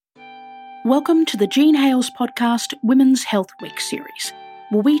Welcome to the Jean Hales podcast Women's Health Week series,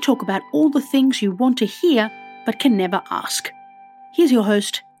 where we talk about all the things you want to hear but can never ask. Here's your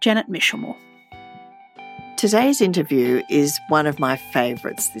host, Janet Mishelmore. Today's interview is one of my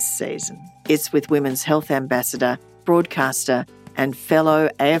favourites this season. It's with Women's Health Ambassador, broadcaster and fellow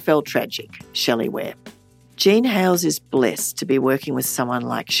AFL tragic, Shelley Ware. Jean Hales is blessed to be working with someone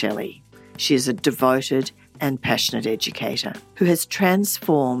like Shelley. She is a devoted and passionate educator who has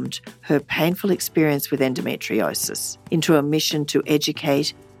transformed her painful experience with endometriosis into a mission to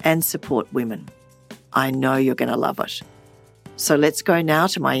educate and support women. I know you're going to love it. So let's go now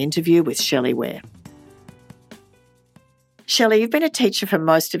to my interview with Shelley Ware. Shelley, you've been a teacher for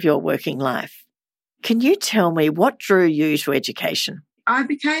most of your working life. Can you tell me what drew you to education? I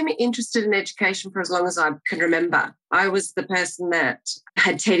became interested in education for as long as I can remember. I was the person that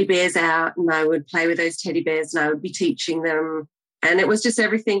had teddy bears out and I would play with those teddy bears and I would be teaching them. And it was just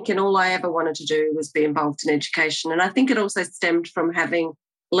everything, and all I ever wanted to do was be involved in education. And I think it also stemmed from having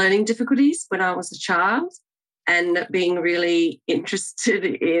learning difficulties when I was a child and being really interested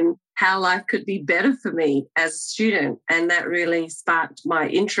in how life could be better for me as a student. And that really sparked my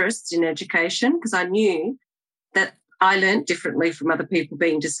interest in education because I knew that I learned differently from other people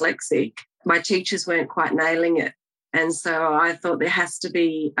being dyslexic. My teachers weren't quite nailing it. And so I thought there has to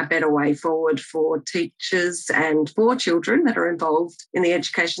be a better way forward for teachers and for children that are involved in the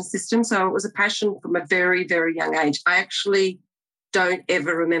education system. So it was a passion from a very, very young age. I actually don't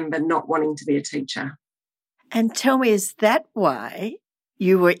ever remember not wanting to be a teacher. And tell me, is that why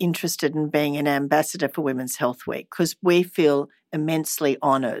you were interested in being an ambassador for Women's Health Week? Because we feel immensely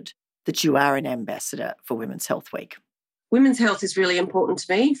honoured that you are an ambassador for Women's Health Week. Women's health is really important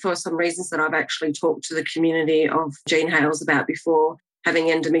to me for some reasons that I've actually talked to the community of Jean Hales about before, having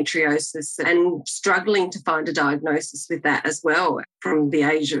endometriosis and struggling to find a diagnosis with that as well from the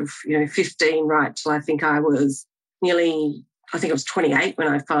age of 15 right till I think I was 28 when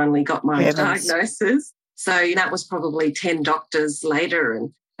I finally got my diagnosis. So that was probably 10 doctors later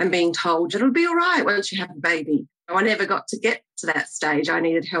and being told it'll be all right once you have a baby. I never got to get to that stage. I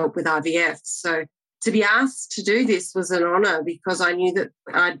needed help with IVF. So to be asked to do this was an honour because I knew that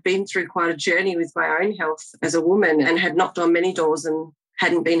I'd been through quite a journey with my own health as a woman and had knocked on many doors and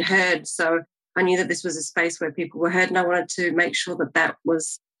hadn't been heard. So I knew that this was a space where people were heard and I wanted to make sure that that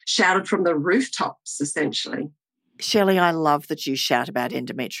was shouted from the rooftops, essentially. Shelley, I love that you shout about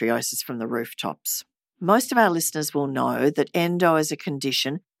endometriosis from the rooftops. Most of our listeners will know that endo is a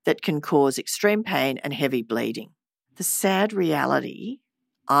condition that can cause extreme pain and heavy bleeding. The sad reality,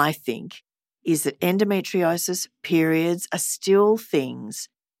 I think, is that endometriosis, periods are still things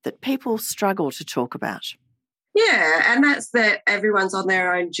that people struggle to talk about. Yeah, and that's that everyone's on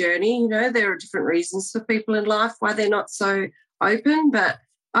their own journey. There are different reasons for people in life why they're not so open, but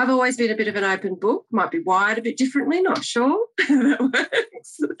I've always been a bit of an open book, might be wired a bit differently, not sure that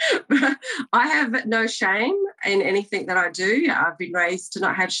works. But I have no shame in anything that I do. I've been raised to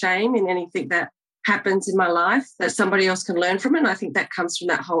not have shame in anything that happens in my life that somebody else can learn from it. And I think that comes from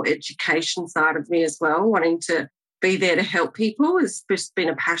that whole education side of me as well, wanting to be there to help people. It's just been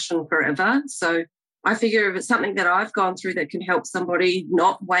a passion forever. So I figure if it's something that I've gone through that can help somebody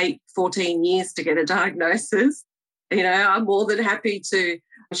not wait 14 years to get a diagnosis, I'm more than happy to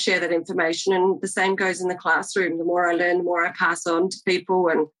share that information. And the same goes in the classroom. The more I learn, the more I pass on to people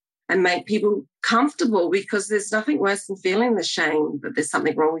and make people comfortable, because there's nothing worse than feeling the shame that there's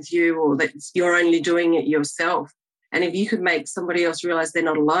something wrong with you or that you're only doing it yourself. And if you could make somebody else realise they're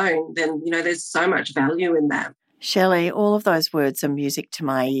not alone, then, there's so much value in that. Shelley, all of those words are music to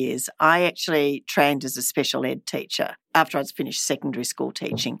my ears. I actually trained as a special ed teacher after I'd finished secondary school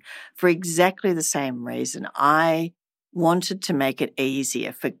teaching for exactly the same reason. I wanted to make it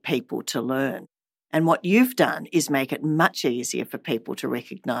easier for people to learn. And what you've done is make it much easier for people to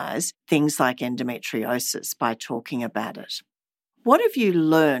recognise things like endometriosis by talking about it. What have you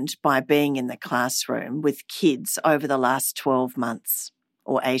learned by being in the classroom with kids over the last 12 months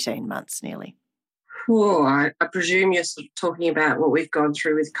or 18 months nearly? Oh, I presume you're sort of talking about what we've gone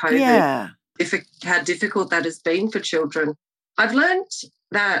through with COVID. Yeah. How difficult that has been for children. I've learned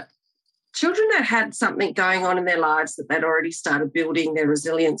that children that had something going on in their lives that they'd already started building their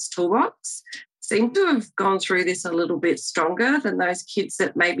resilience toolbox seem to have gone through this a little bit stronger than those kids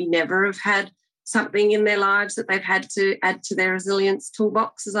that maybe never have had something in their lives that they've had to add to their resilience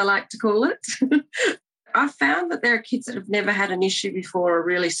toolbox, as I like to call it. I've found that there are kids that have never had an issue before are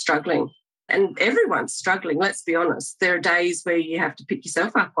really struggling. And everyone's struggling, let's be honest. There are days where you have to pick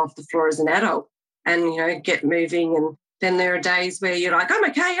yourself up off the floor as an adult and, get moving. And then there are days where you're like, I'm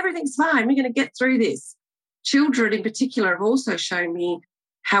okay, everything's fine, we're going to get through this. Children in particular have also shown me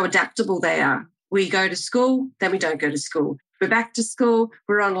how adaptable they are. We go to school, then we don't go to school. We're back to school,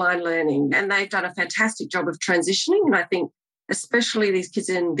 we're online learning. And they've done a fantastic job of transitioning. And I think especially these kids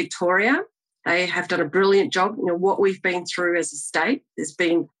in Victoria, they have done a brilliant job. What we've been through as a state has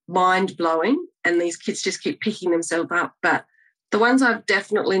been mind-blowing, and these kids just keep picking themselves up. But the ones I've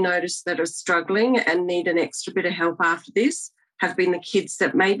definitely noticed that are struggling and need an extra bit of help after this have been the kids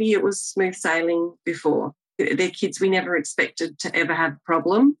that maybe it was smooth sailing before. They're kids we never expected to ever have a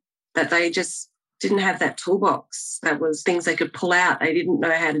problem, that they just didn't have that toolbox. That was things they could pull out. They didn't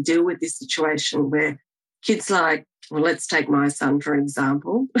know how to deal with this situation where kids like, well, let's take my son, for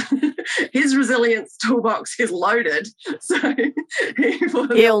example. His resilience toolbox is loaded. So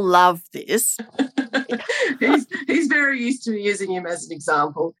he'll love this. he's very used to using him as an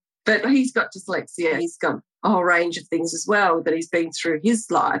example. But he's got dyslexia. He's got a whole range of things as well that he's been through his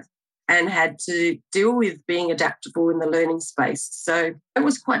life and had to deal with being adaptable in the learning space. So it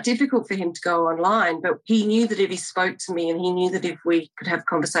was quite difficult for him to go online, but he knew that if he spoke to me and he knew that if we could have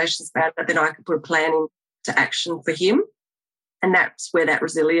conversations about it, then I could put a plan into action for him. And that's where that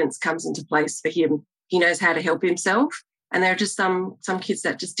resilience comes into place for him. He knows how to help himself. And there are just some kids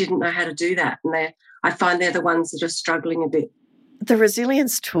that just didn't know how to do that. And I find they're the ones that are struggling a bit. The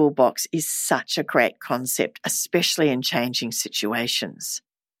resilience toolbox is such a great concept, especially in changing situations.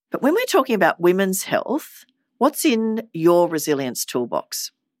 But when we're talking about women's health, what's in your resilience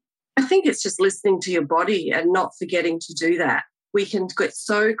toolbox? I think it's just listening to your body and not forgetting to do that. We can get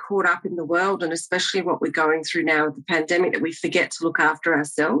so caught up in the world, and especially what we're going through now with the pandemic, that we forget to look after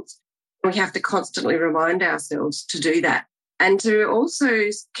ourselves. We have to constantly remind ourselves to do that and to also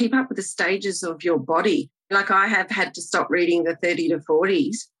keep up with the stages of your body. Like I have had to stop reading the 30 to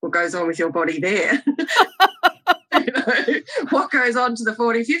 40s, what goes on with your body there. What goes on to the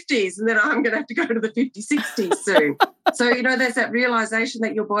 40, 50s, and then I'm going to have to go to the 50, 60s soon. So, there's that realisation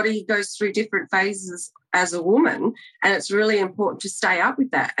that your body goes through different phases as a woman, and it's really important to stay up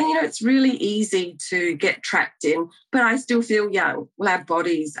with that. And, it's really easy to get trapped in, but I still feel young. Well, our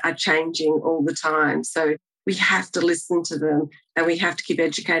bodies are changing all the time. So we have to listen to them, and we have to keep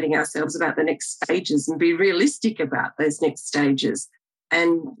educating ourselves about the next stages and be realistic about those next stages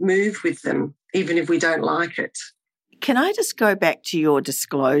and move with them, even if we don't like it. Can I just go back to your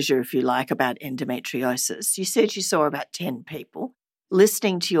disclosure, if you like, about endometriosis? You said you saw about 10 people.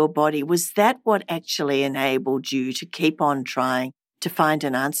 Listening to your body, was that what actually enabled you to keep on trying to find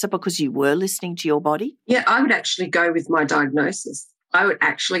an answer because you were listening to your body? Yeah, I would actually go with my diagnosis. I would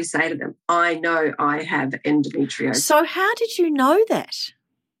actually say to them, I know I have endometriosis. So how did you know that?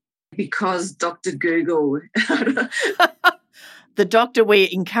 Because Dr. Google. The doctor we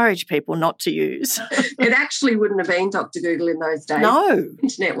encourage people not to use. It actually wouldn't have been Dr. Google in those days. No. The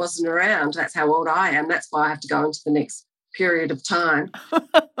internet wasn't around. That's how old I am. That's why I have to go into the next period of time.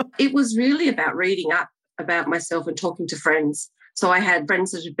 It was really about reading up about myself and talking to friends. So I had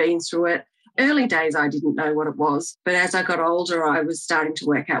friends that had been through it. Early days, I didn't know what it was. But as I got older, I was starting to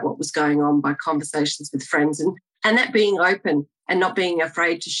work out what was going on by conversations with friends and that being open and not being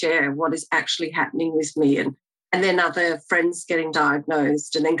afraid to share what is actually happening with me. And then other friends getting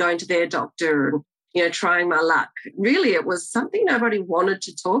diagnosed and then going to their doctor and, trying my luck. Really, it was something nobody wanted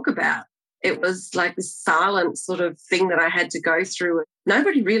to talk about. It was like this silent sort of thing that I had to go through.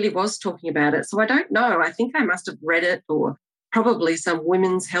 Nobody really was talking about it. So I don't know. I think I must have read it or probably some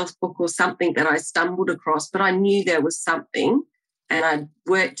women's health book or something that I stumbled across, but I knew there was something and I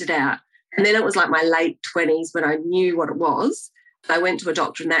worked it out. And then it was like my late 20s when I knew what it was. I went to a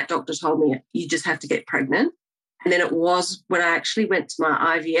doctor and that doctor told me, you just have to get pregnant. And then it was when I actually went to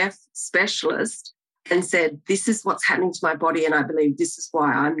my IVF specialist and said, this is what's happening to my body and I believe this is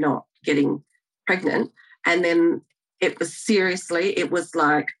why I'm not getting pregnant. And then it was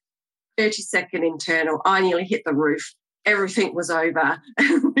like 30-second internal. I nearly hit the roof. Everything was over.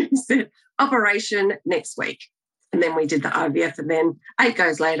 And we said, operation next week. And then we did the IVF. And then 8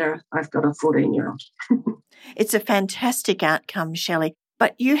 goes later, I've got a 14-year-old. It's a fantastic outcome, Shelley.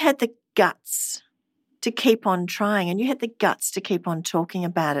 But you had the guts to keep on trying and you had the guts to keep on talking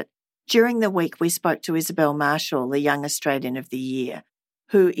about it. During the week, we spoke to Isabel Marshall, the Young Australian of the Year,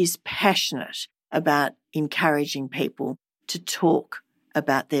 who is passionate about encouraging people to talk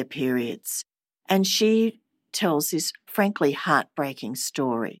about their periods. And she tells this frankly heartbreaking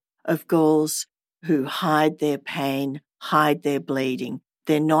story of girls who hide their pain, hide their bleeding.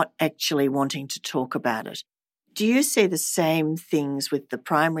 They're not actually wanting to talk about it. Do you see the same things with the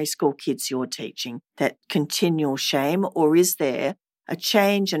primary school kids you're teaching, that continual shame, or is there a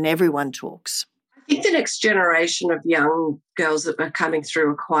change and everyone talks? I think the next generation of young girls that are coming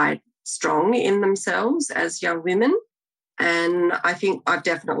through are quite strong in themselves as young women. And I think I've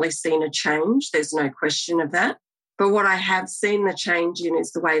definitely seen a change. There's no question of that. But what I have seen the change in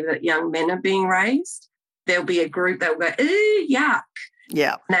is the way that young men are being raised. There'll be a group that will go, ooh, yuck.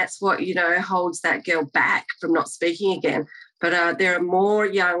 Yeah. And that's what, holds that girl back from not speaking again. But there are more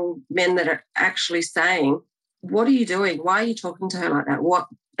young men that are actually saying, what are you doing? Why are you talking to her like that?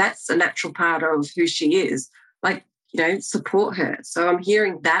 That's a natural part of who she is. Like, support her. So I'm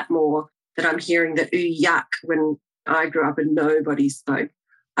hearing that more than I'm hearing the ooh, yuck when I grew up and nobody spoke.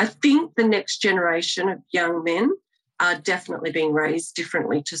 I think the next generation of young men are definitely being raised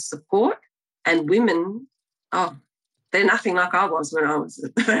differently to support, and women, they're nothing like I was when I was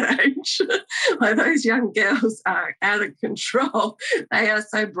at that age. Like, those young girls are out of control. They are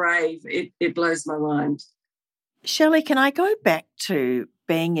so brave. It blows my mind. Shelley, can I go back to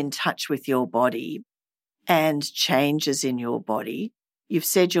being in touch with your body and changes in your body? You've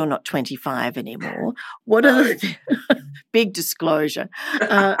said you're not 25 anymore. What are the big disclosure?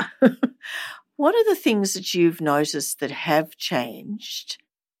 What are the things that you've noticed that have changed,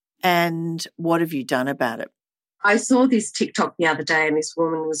 and what have you done about it? I saw this TikTok the other day, and this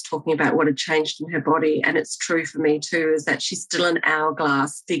woman was talking about what had changed in her body, and it's true for me too, is that she's still an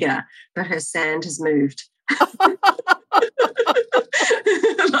hourglass figure, but her sand has moved. And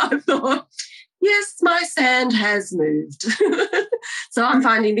I thought, yes, my sand has moved. So I'm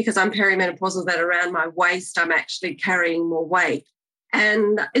finding, because I'm perimenopausal, that around my waist I'm actually carrying more weight.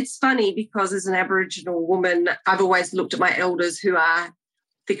 And it's funny because as an Aboriginal woman, I've always looked at my elders who are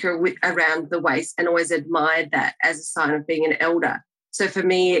thicker around the waist and always admired that as a sign of being an elder. So for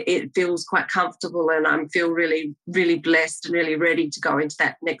me, it feels quite comfortable, and I feel really, really blessed and really ready to go into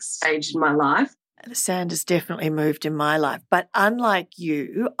that next stage in my life. The sand has definitely moved in my life. But unlike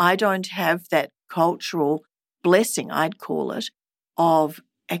you, I don't have that cultural blessing, I'd call it, of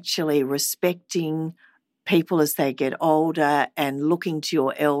actually respecting people as they get older and looking to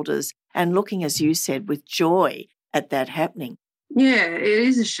your elders and looking, as you said, with joy at that happening. Yeah, it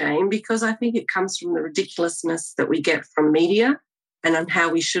is a shame, because I think it comes from the ridiculousness that we get from media and on how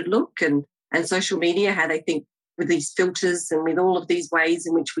we should look, and social media, how they think with these filters and with all of these ways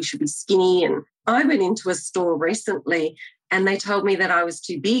in which we should be skinny. And I went into a store recently and they told me that I was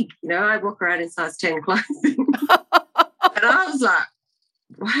too big. I walk around in size 10 clothing. And I was like,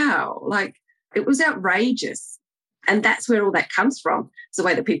 wow, like, it was outrageous. And that's where all that comes from. It's the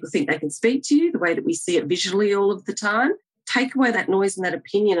way that people think they can speak to you, the way that we see it visually all of the time. Take away that noise and that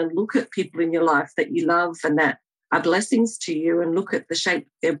opinion and look at people in your life that you love and that are blessings to you, and look at the shape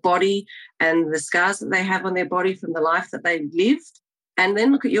of their body and the scars that they have on their body from the life that they've lived. And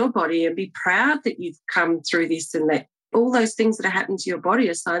then look at your body and be proud that you've come through this, and that all those things that are happening to your body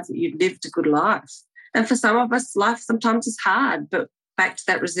are signs that you've lived a good life. And for some of us, life sometimes is hard, but back to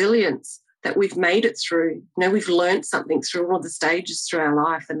that resilience that we've made it through. We've learned something through all the stages through our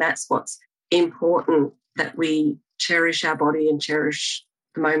life, and that's what's important, that we cherish our body and cherish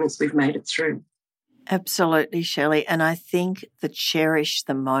the moments we've made it through. Absolutely, Shelley. And I think the cherish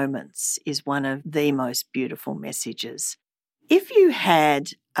the moments is one of the most beautiful messages. If you had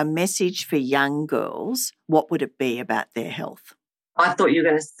a message for young girls, what would it be about their health? I thought you were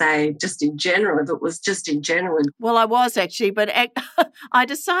going to say just in general, if it was just in general. Well, I was actually, but I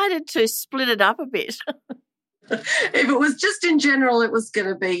decided to split it up a bit. If it was just in general, it was going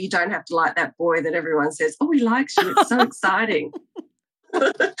to be, you don't have to like that boy that everyone says, oh, he likes you. It's so exciting.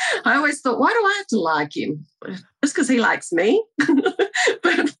 I always thought, why do I have to like him? Just because he likes me?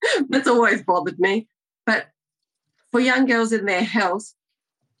 But that's always bothered me. But for young girls in their health,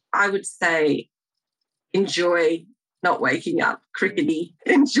 I would say enjoy not waking up crickety.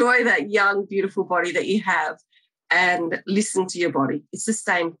 Enjoy that young, beautiful body that you have and listen to your body. It's the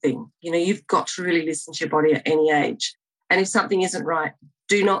same thing. You've got to really listen to your body at any age. And if something isn't right,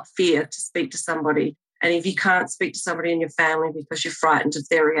 do not fear to speak to somebody. And if you can't speak to somebody in your family because you're frightened of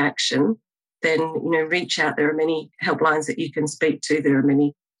their reaction, then, reach out. There are many helplines that you can speak to. There are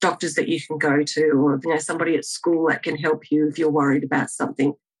many doctors that you can go to, or, somebody at school that can help you if you're worried about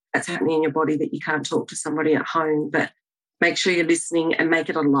something that's happening in your body that you can't talk to somebody at home. But make sure you're listening and make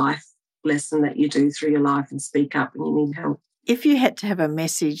it a life lesson that you do through your life, and speak up when you need help. If you had to have a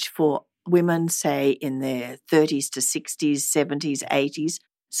message for women, say, in their 30s to 60s, 70s, 80s,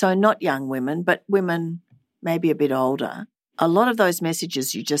 so not young women, but women maybe a bit older, a lot of those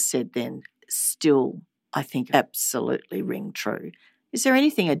messages you just said then still, I think, absolutely ring true. Is there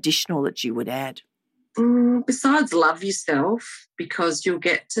anything additional that you would add? Besides love yourself, because you'll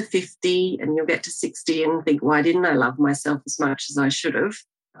get to 50 and you'll get to 60 and think, why didn't I love myself as much as I should have?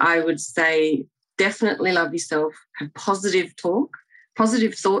 I would say definitely love yourself, have positive talk,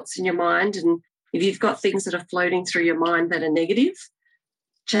 positive thoughts in your mind, and If you've got things that are floating through your mind that are negative,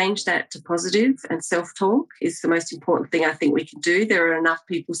 change that to positive, and self-talk is the most important thing I think we can do. There are enough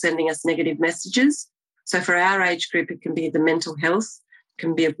people sending us negative messages. So for our age group, it can be the mental health,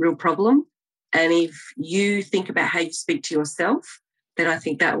 can be a real problem. And if you think about how you speak to yourself, then I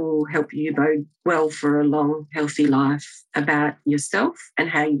think that will help you bode well for a long, healthy life about yourself and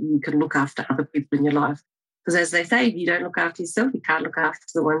how you can look after other people in your life. Because as they say, if you don't look after yourself, you can't look after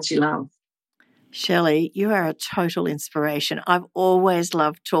the ones you love. Shelley, you are a total inspiration. I've always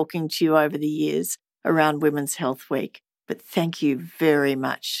loved talking to you over the years around Women's Health Week, but thank you very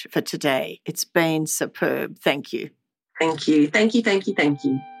much for today. It's been superb. Thank you. Thank you. Thank you, thank you, thank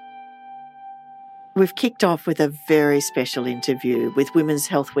you. We've kicked off with a very special interview with Women's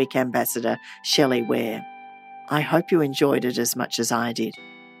Health Week Ambassador Shelley Ware. I hope you enjoyed it as much as I did.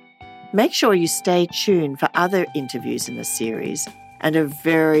 Make sure you stay tuned for other interviews in the series and a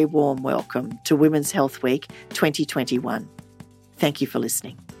very warm welcome to Women's Health Week 2021. Thank you for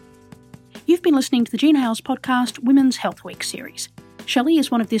listening. You've been listening to the Gina Hales podcast Women's Health Week series. Shelley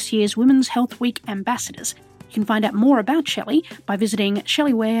is one of this year's Women's Health Week ambassadors. You can find out more about Shelley by visiting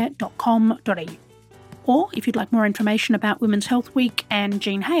shelleyware.com.au. Or if you'd like more information about Women's Health Week and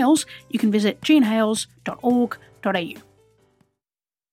Jean Hales, you can visit jeanhales.org.au.